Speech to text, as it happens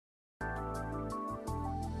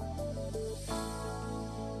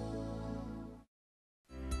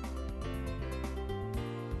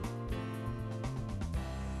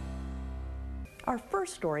Our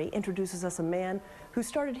first story introduces us a man who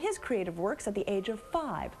started his creative works at the age of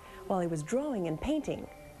 5 while he was drawing and painting.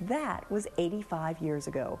 That was 85 years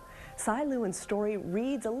ago. Si Lewen's story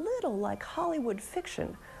reads a little like Hollywood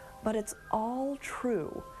fiction, but it's all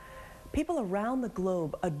true. People around the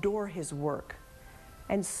globe adore his work.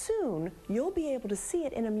 And soon, you'll be able to see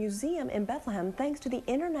it in a museum in Bethlehem thanks to the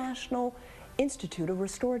International Institute of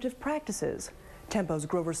Restorative Practices. Tempo's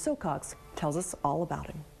Grover Silcox tells us all about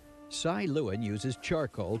him. Si Lewen uses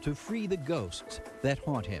charcoal to free the ghosts that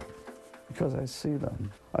haunt him. Because I see them,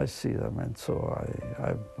 and so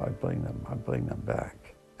I bring them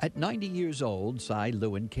back. At 90 years old, Si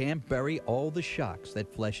Lewen can't bury all the shocks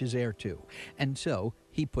that flesh is heir to, and so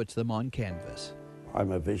he puts them on canvas.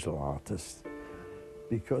 I'm a visual artist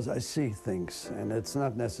because I see things, and it's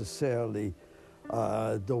not necessarily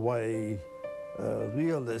the way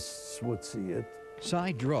realists would see it.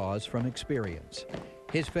 Si draws from experience.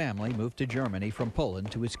 His family moved to Germany from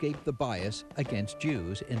Poland to escape the bias against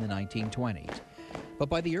Jews in the 1920s. But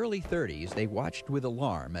by the early 30s, they watched with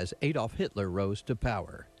alarm as Adolf Hitler rose to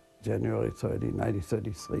power. January 30,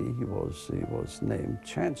 1933, he was named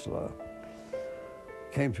Chancellor.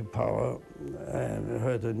 Came to power and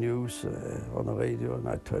heard the news on the radio, and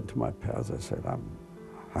I turned to my parents. I said,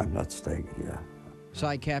 I'm not staying here.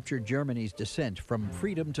 Si captured Germany's descent from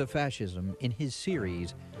freedom to fascism in his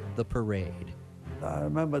series, The Parade. I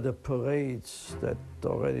remember the parades that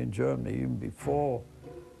already in Germany, even before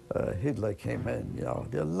Hitler came in, you know,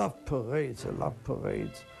 they loved parades,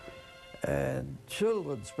 And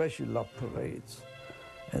children especially love parades.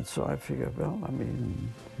 And so I figured, well, I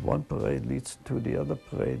mean, one parade leads to the other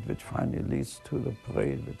parade, which finally leads to the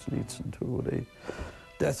parade, which leads into the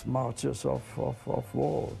death marches of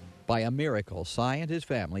war. By a miracle, Si and his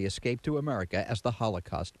family escaped to America as the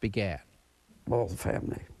Holocaust began. All the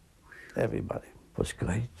family, everybody. It was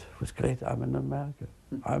great. I'm in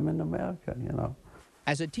America, you know.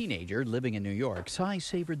 As a teenager living in New York, Si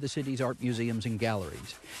savored the city's art museums and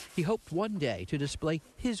galleries. He hoped one day to display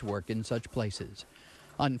his work in such places.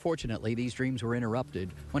 Unfortunately, these dreams were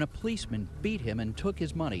interrupted when a policeman beat him and took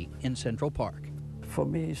his money in Central Park. For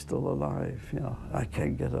me, he's still alive, you know. I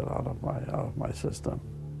can't get it out of my system.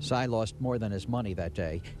 Si lost more than his money that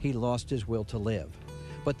day. He lost his will to live.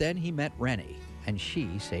 But then he met Rennie, and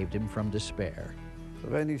she saved him from despair.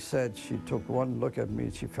 Rennie said she took one look at me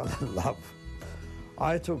and she fell in love.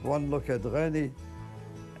 I took one look at Rennie,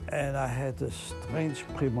 and I had this strange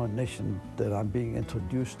premonition that I'm being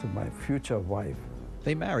introduced to my future wife.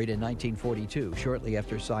 They married in 1942, shortly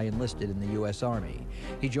after Si enlisted in the U.S. Army.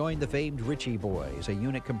 He joined the famed Ritchie Boys, a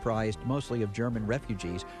unit comprised mostly of German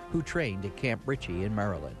refugees who trained at Camp Ritchie in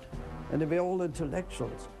Maryland. And they were all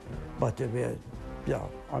intellectuals, but they were, they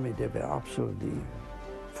were absolutely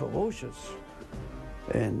ferocious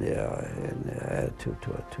in their attitude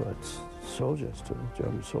towards soldiers, to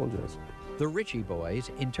German soldiers. The Ritchie Boys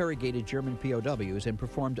interrogated German POWs and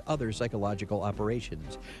performed other psychological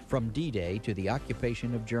operations, from D-Day to the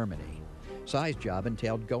occupation of Germany. Si's job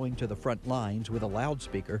entailed going to the front lines with a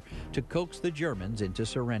loudspeaker to coax the Germans into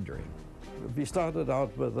surrendering. We started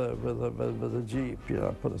out with a Jeep, you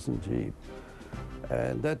know, put us in Jeep.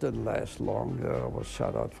 And that didn't last long. I was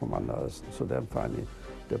shot out from under us. So then finally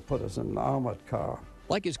they put us in an armored car.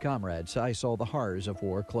 Like his comrades, Si saw the horrors of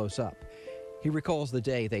war close up. He recalls the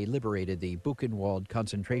day they liberated the Buchenwald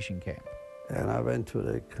concentration camp. And I went to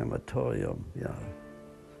the crematorium,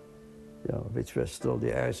 which was still,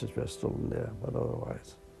 the ashes were still in there, but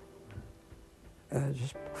otherwise. And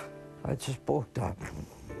I just broke up.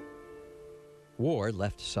 War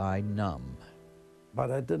left Si numb.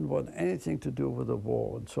 But I didn't want anything to do with the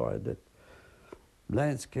war, and so I did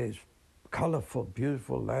landscapes, colorful,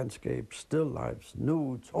 beautiful landscapes, still lifes,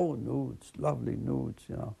 nudes, lovely nudes,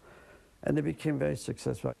 you know. And they became very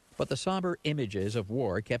successful. But the somber images of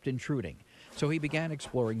war kept intruding, so he began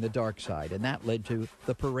exploring the dark side, and that led to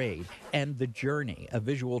The Parade and The Journey, a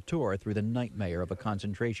visual tour through the nightmare of a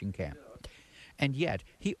concentration camp. And yet,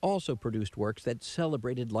 he also produced works that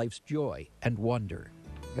celebrated life's joy and wonder.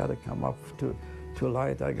 Got to come up to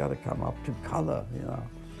light, I got to come up to color, you know.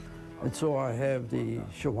 And so I have the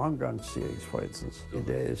Shawangan series, for instance.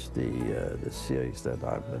 There's the series that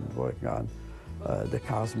I've been working on, the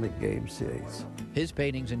Cosmic Game series. His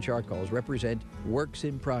paintings and charcoals represent works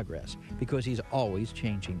in progress because he's always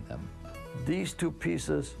changing them. These two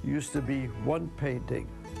pieces used to be one painting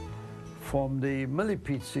from the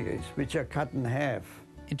Millipede series, which are cut in half.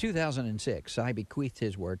 In 2006, Si bequeathed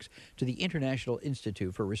his works to the International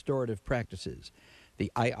Institute for Restorative Practices. The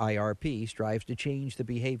IIRP strives to change the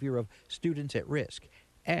behavior of students at risk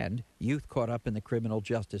and youth caught up in the criminal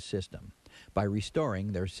justice system by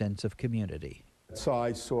restoring their sense of community.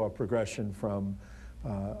 Si saw a progression from,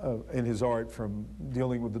 in his art, from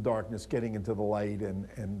dealing with the darkness, getting into the light,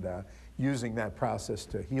 and using that process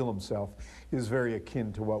to heal himself is very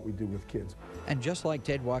akin to what we do with kids. And just like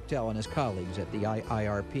Ted Wachtell and his colleagues at the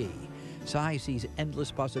IIRP, Si sees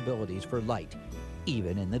endless possibilities for light,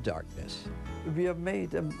 even in the darkness. We are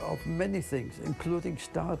made of many things, including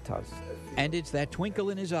stardust. And it's that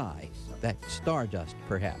twinkle in his eye, that stardust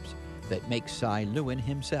perhaps, that makes Si Lewen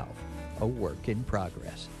himself a work in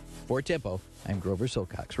progress. For Tempo, I'm Grover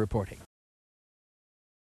Silcox reporting.